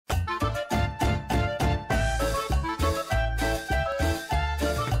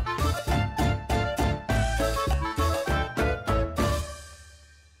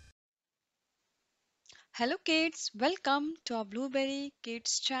Hello kids, welcome to our Blueberry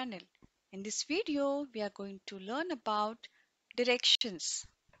Kids channel. In this video, we are going to learn about directions.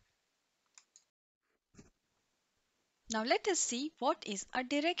 Now let us see what is a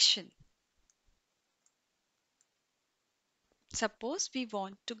direction. Suppose we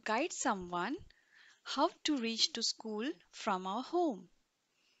want to guide someone how to reach to school from our home.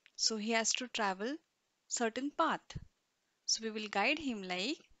 So he has to travel certain path. So we will guide him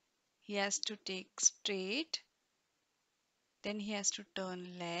like he has to take straight, then he has to turn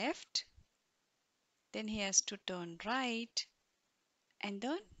left, then he has to turn right, and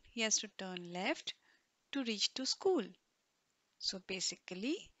then he has to turn left to reach to school. So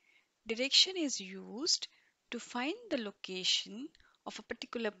basically, direction is used to find the location of a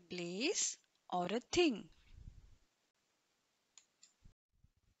particular place or a thing.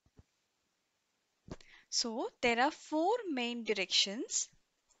 So there are four main directions: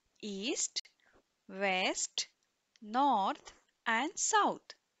 east, west, north, and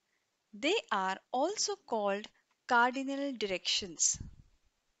south. They are also called cardinal directions.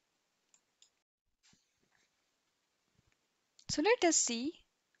 So let us see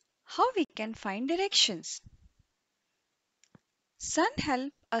how we can find directions. Sun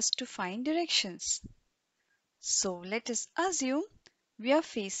help us to find directions. So let us assume we are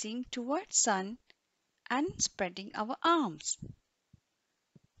facing towards sun and spreading our arms.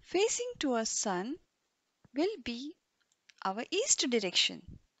 Facing towards sun will be our east direction.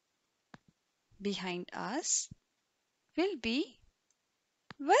 Behind us will be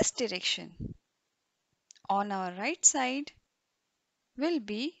west direction. On our right side will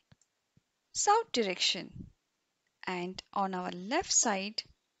be south direction. And on our left side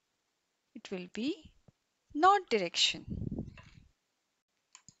it will be north direction.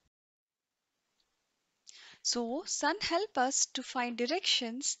 So sun help us to find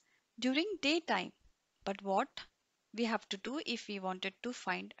directions during daytime. But what we have to do if we wanted to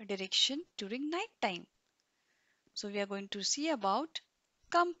find a direction during night time? So we are going to see about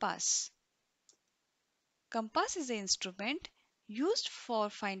compass. Compass is an instrument used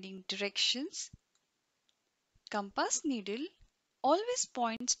for finding directions. Compass needle always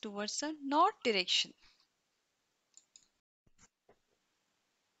points towards the north direction.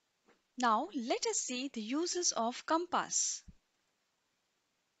 Now let us see the uses of compass.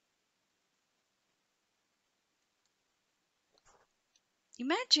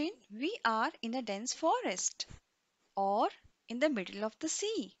 Imagine we are in a dense forest, or in the middle of the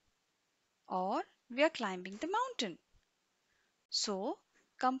sea, or we are climbing the mountain. So,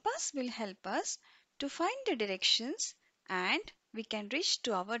 compass will help us to find the directions and we can reach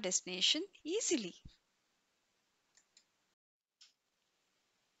to our destination easily.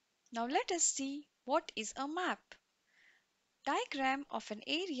 Now let us see what is a map. Diagram of an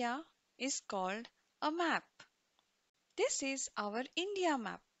area is called a map. This is our India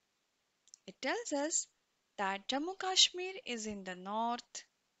map. It tells us that Jammu Kashmir is in the north,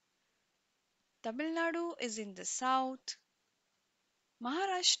 Tamil Nadu is in the south,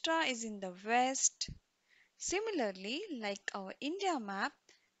 Maharashtra is in the west. Similarly, like our India map,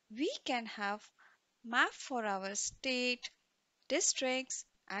 we can have map for our state, districts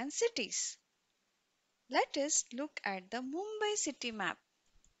and cities. Let us look at the Mumbai city map.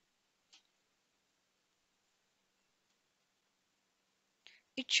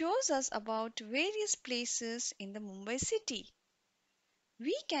 It shows us about various places in the Mumbai city.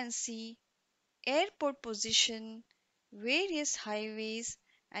 We can see airport position, various highways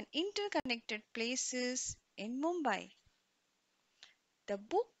and interconnected places in Mumbai. The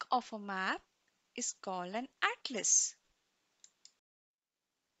book of a map is called an atlas.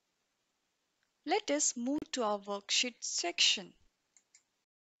 Let us move to our worksheet section.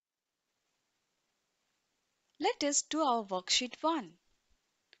 Let us do our worksheet 1.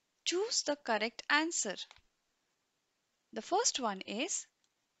 Choose the correct answer. The first one is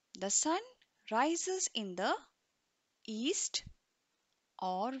the sun rises in the east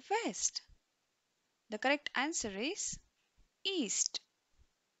or west. The correct answer is east.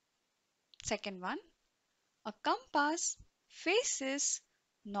 Second one, a compass faces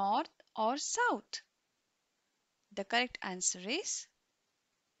north or south. The correct answer is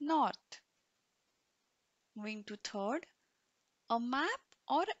north. Moving to third, a map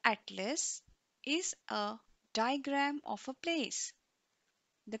or atlas is a diagram of a place.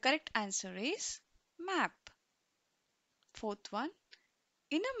 The correct answer is map. Fourth one,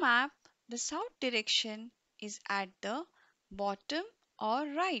 in a map, the south direction is at the bottom or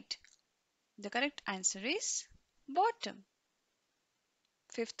right. The correct answer is bottom.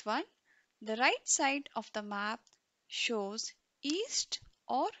 Fifth one, the right side of the map shows east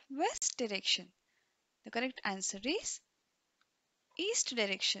or west direction. The correct answer is east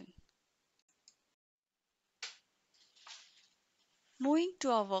direction. Moving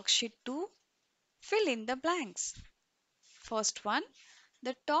to our worksheet 2, fill in the blanks. First one,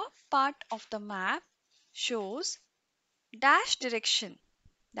 the top part of the map shows dash direction.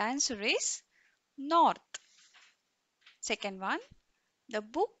 The answer is north. Second one, the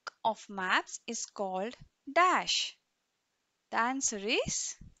book of maps is called dash. The answer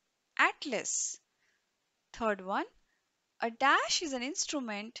is atlas. Third one, a dash is an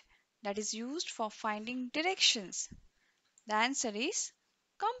instrument that is used for finding directions. The answer is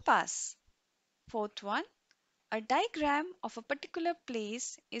compass. Fourth one, a diagram of a particular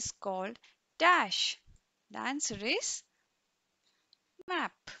place is called dash. The answer is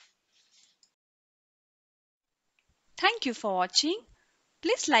map. Thank you for watching.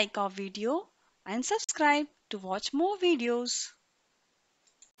 Please like our video and subscribe to watch more videos.